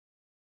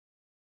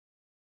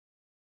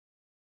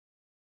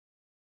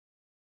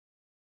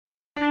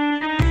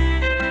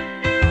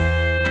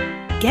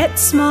Get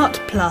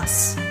Smart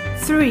Plus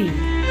 3.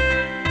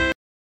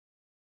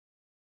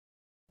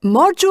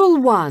 Module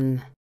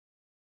 1.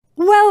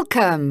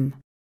 Welcome.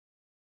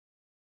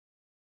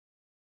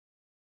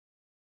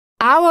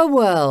 Our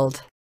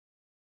world.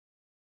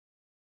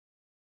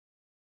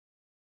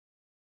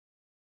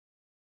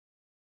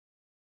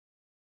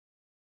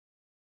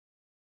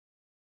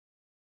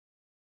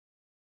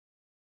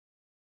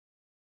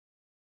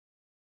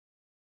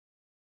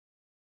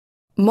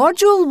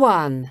 Module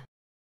 1.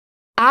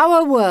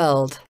 Our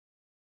world.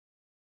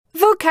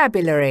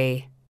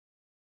 Vocabulary.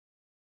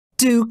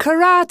 Do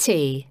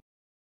karate.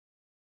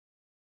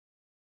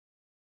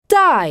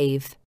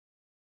 Dive.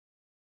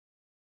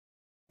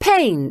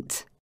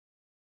 Paint.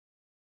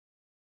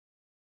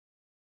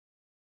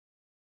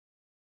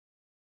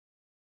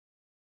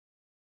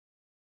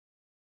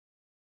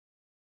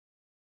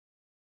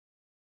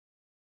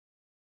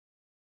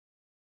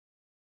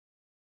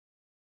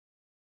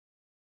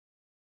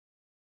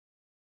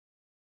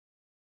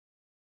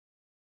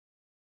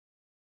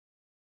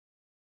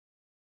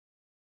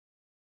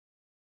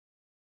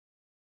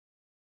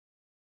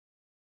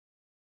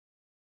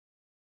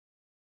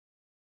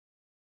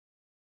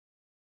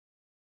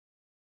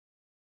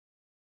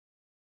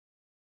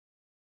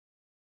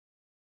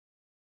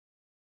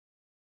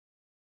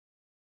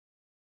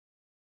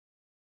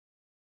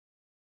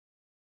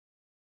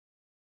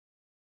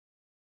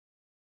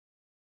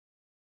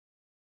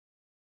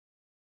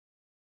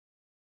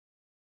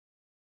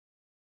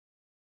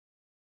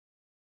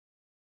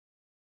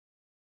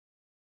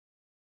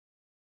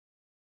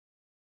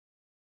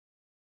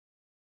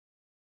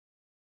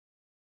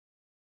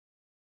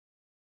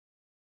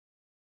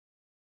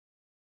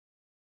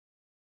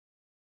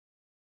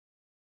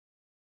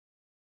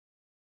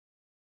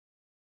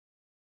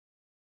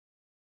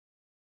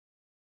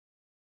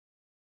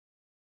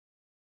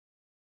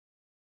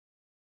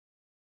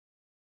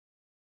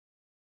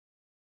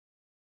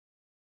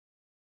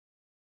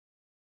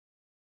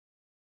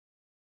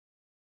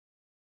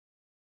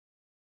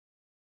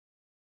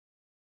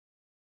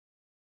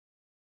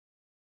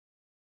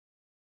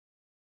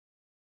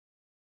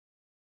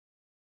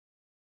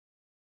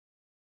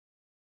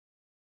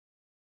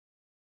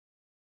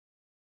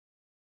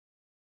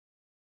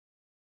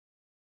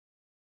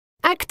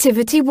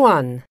 Activity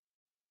 1.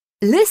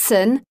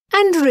 Listen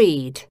and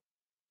read.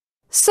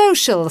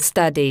 Social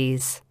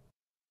Studies.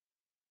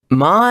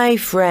 My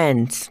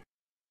friends.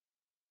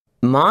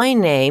 My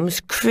name's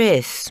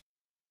Chris.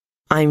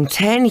 I'm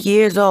 10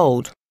 years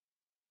old.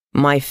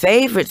 My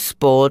favorite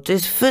sport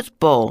is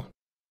football.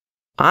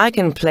 I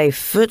can play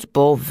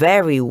football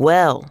very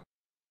well.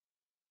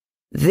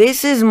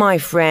 This is my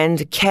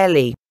friend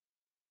Kelly.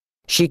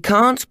 She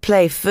can't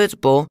play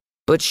football,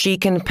 but she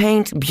can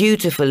paint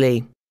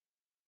beautifully.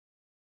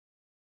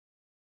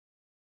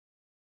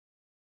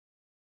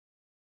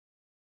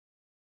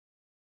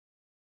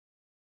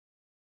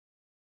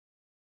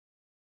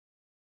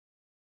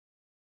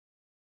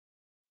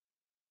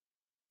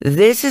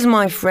 This is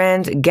my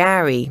friend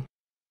Gary.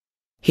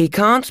 He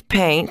can't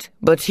paint,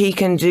 but he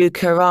can do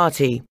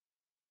karate.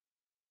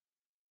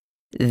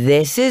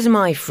 This is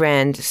my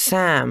friend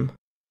Sam.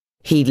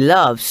 He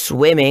loves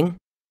swimming.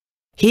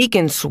 He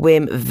can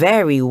swim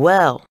very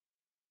well.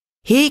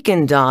 He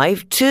can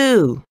dive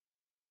too.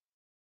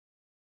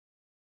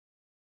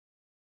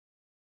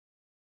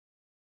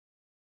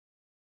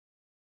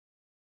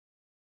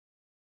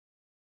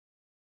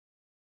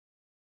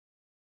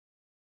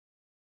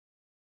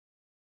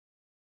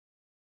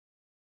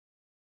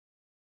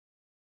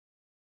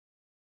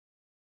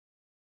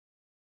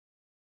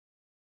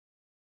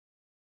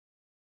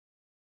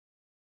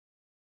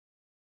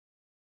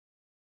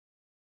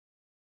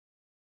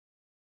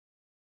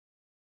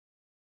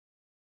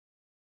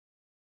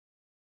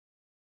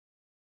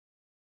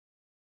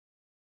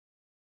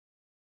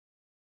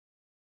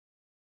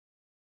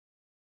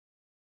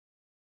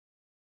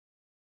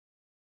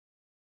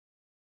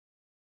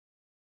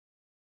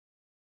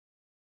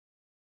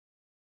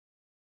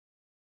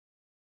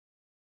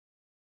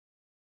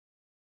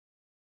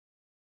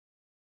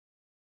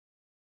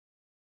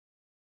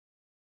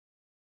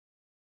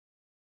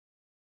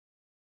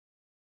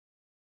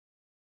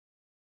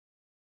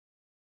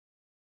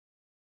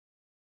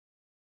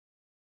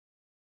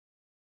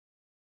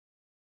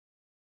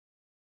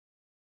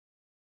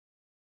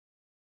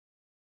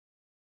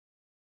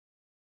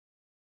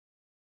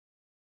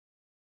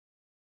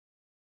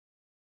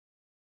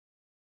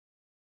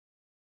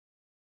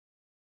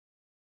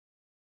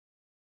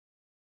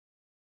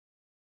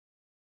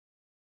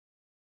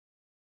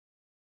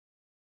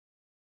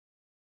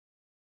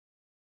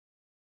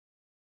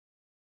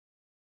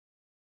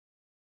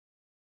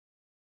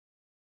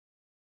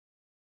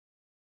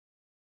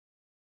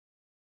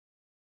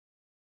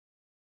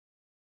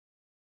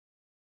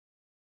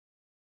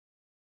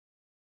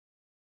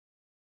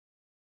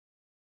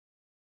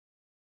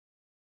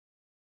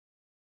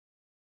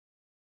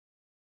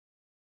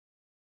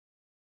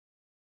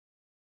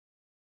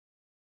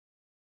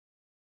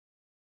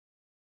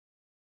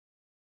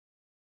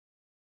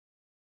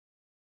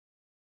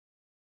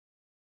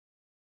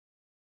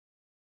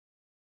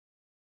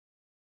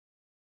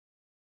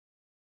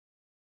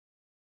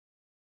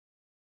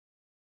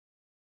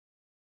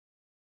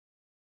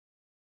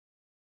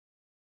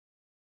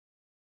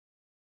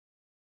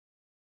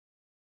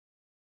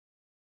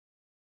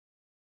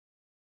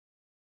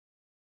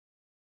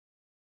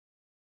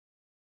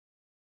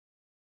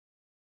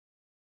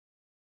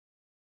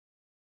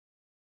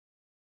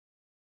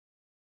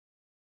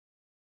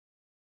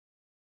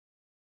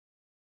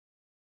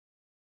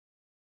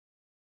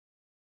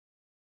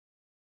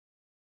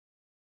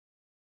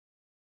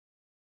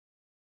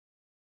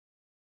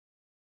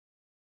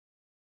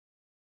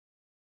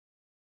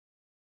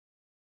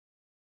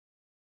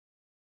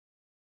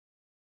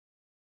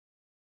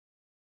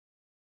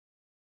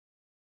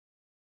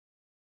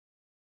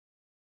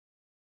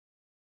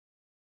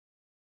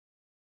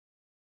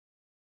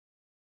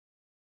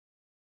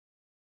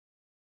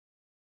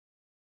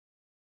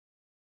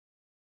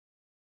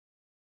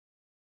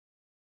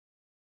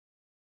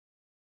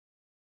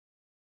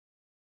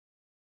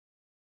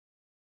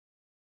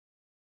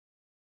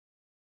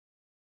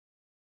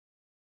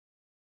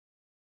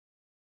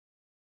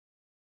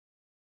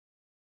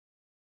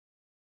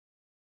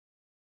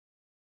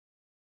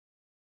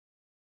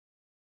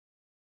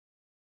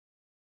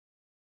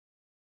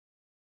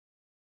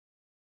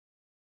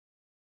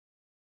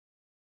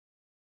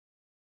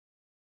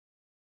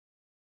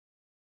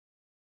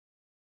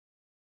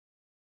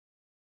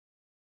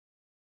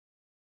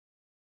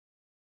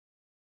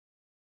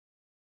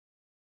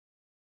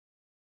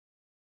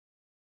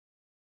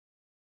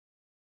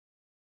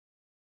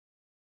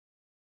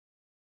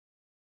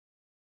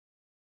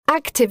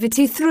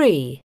 Activity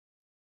 3.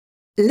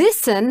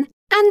 Listen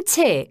and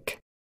tick.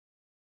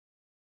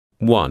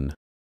 1.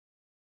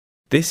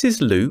 This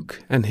is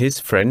Luke and his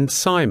friend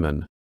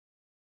Simon.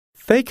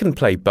 They can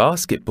play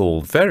basketball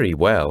very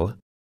well.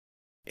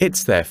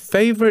 It's their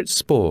favourite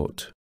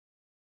sport.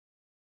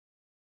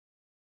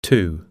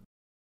 2.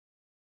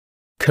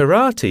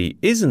 Karate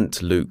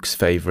isn't Luke's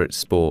favourite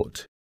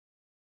sport.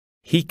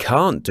 He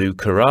can't do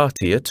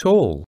karate at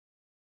all.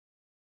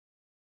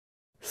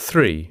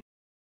 3.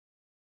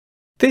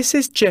 This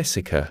is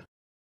Jessica.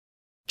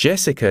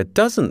 Jessica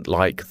doesn't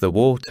like the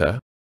water.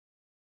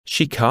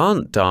 She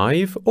can't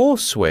dive or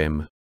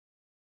swim.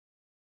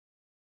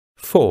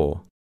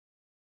 4.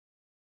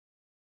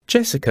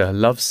 Jessica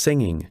loves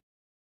singing.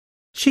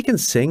 She can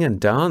sing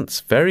and dance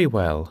very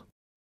well.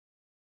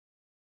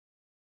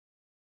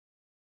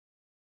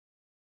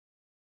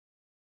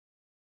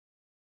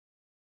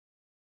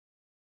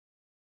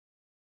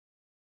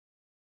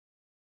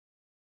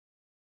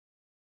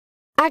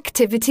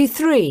 Activity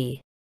 3.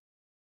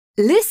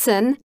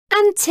 Listen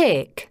and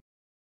tick.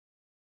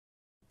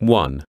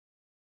 1.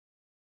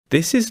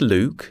 This is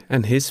Luke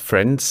and his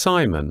friend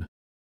Simon.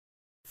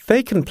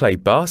 They can play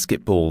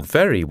basketball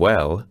very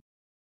well.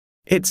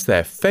 It's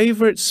their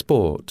favourite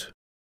sport.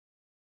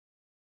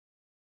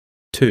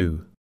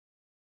 2.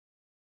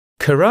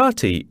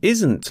 Karate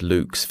isn't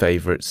Luke's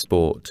favourite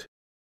sport.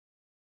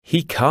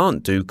 He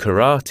can't do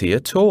karate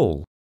at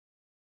all.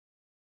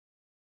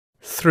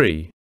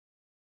 3.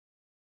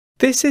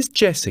 This is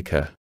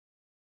Jessica.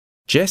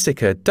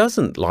 Jessica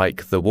doesn't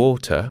like the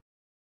water.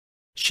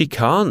 She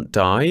can't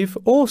dive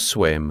or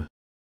swim.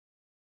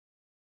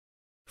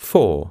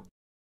 4.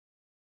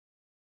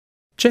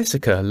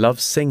 Jessica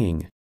loves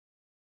singing.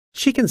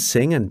 She can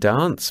sing and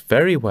dance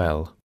very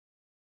well.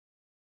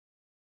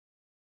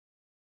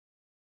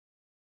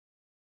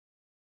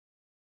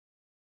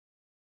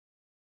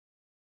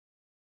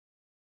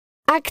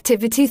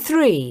 Activity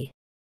 3.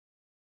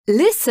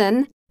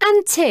 Listen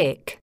and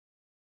tick.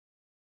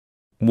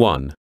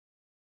 1.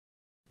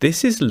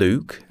 This is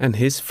Luke and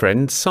his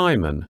friend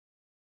Simon.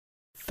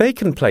 They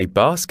can play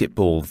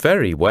basketball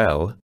very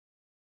well.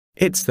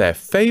 It's their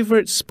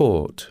favourite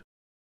sport.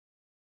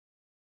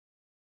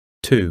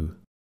 2.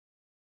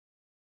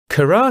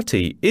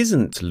 Karate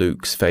isn't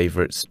Luke's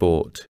favourite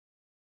sport.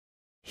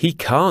 He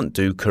can't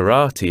do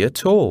karate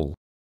at all.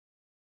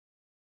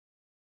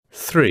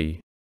 3.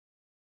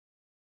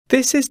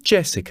 This is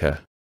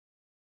Jessica.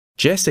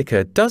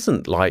 Jessica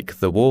doesn't like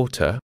the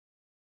water.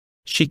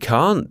 She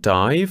can't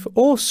dive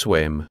or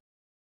swim.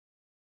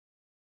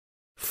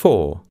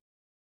 4.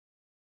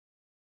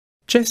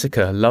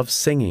 Jessica loves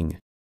singing.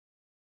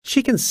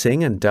 She can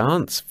sing and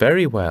dance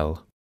very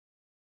well.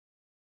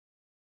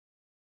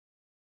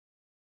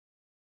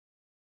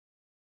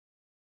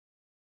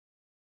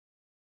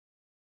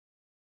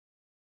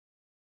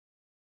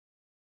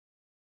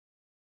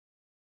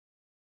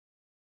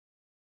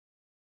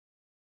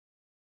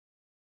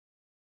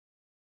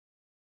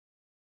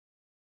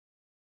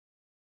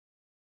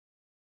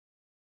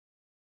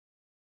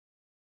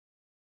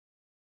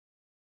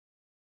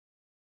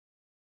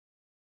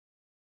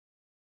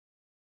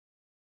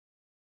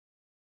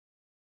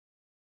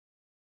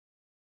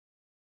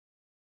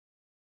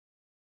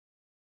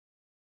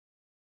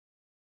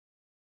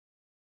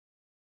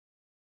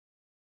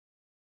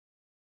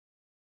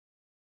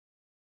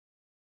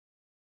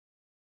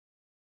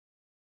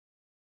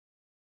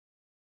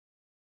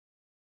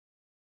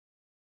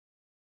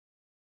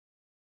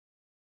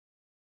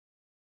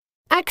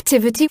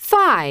 Activity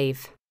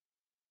 5.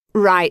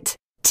 Write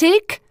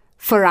tick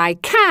for I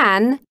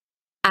can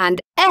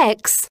and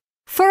X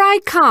for I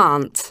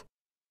can't.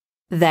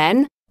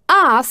 Then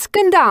ask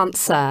and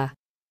answer.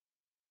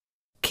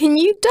 Can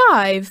you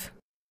dive?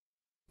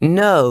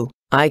 No,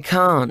 I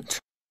can't.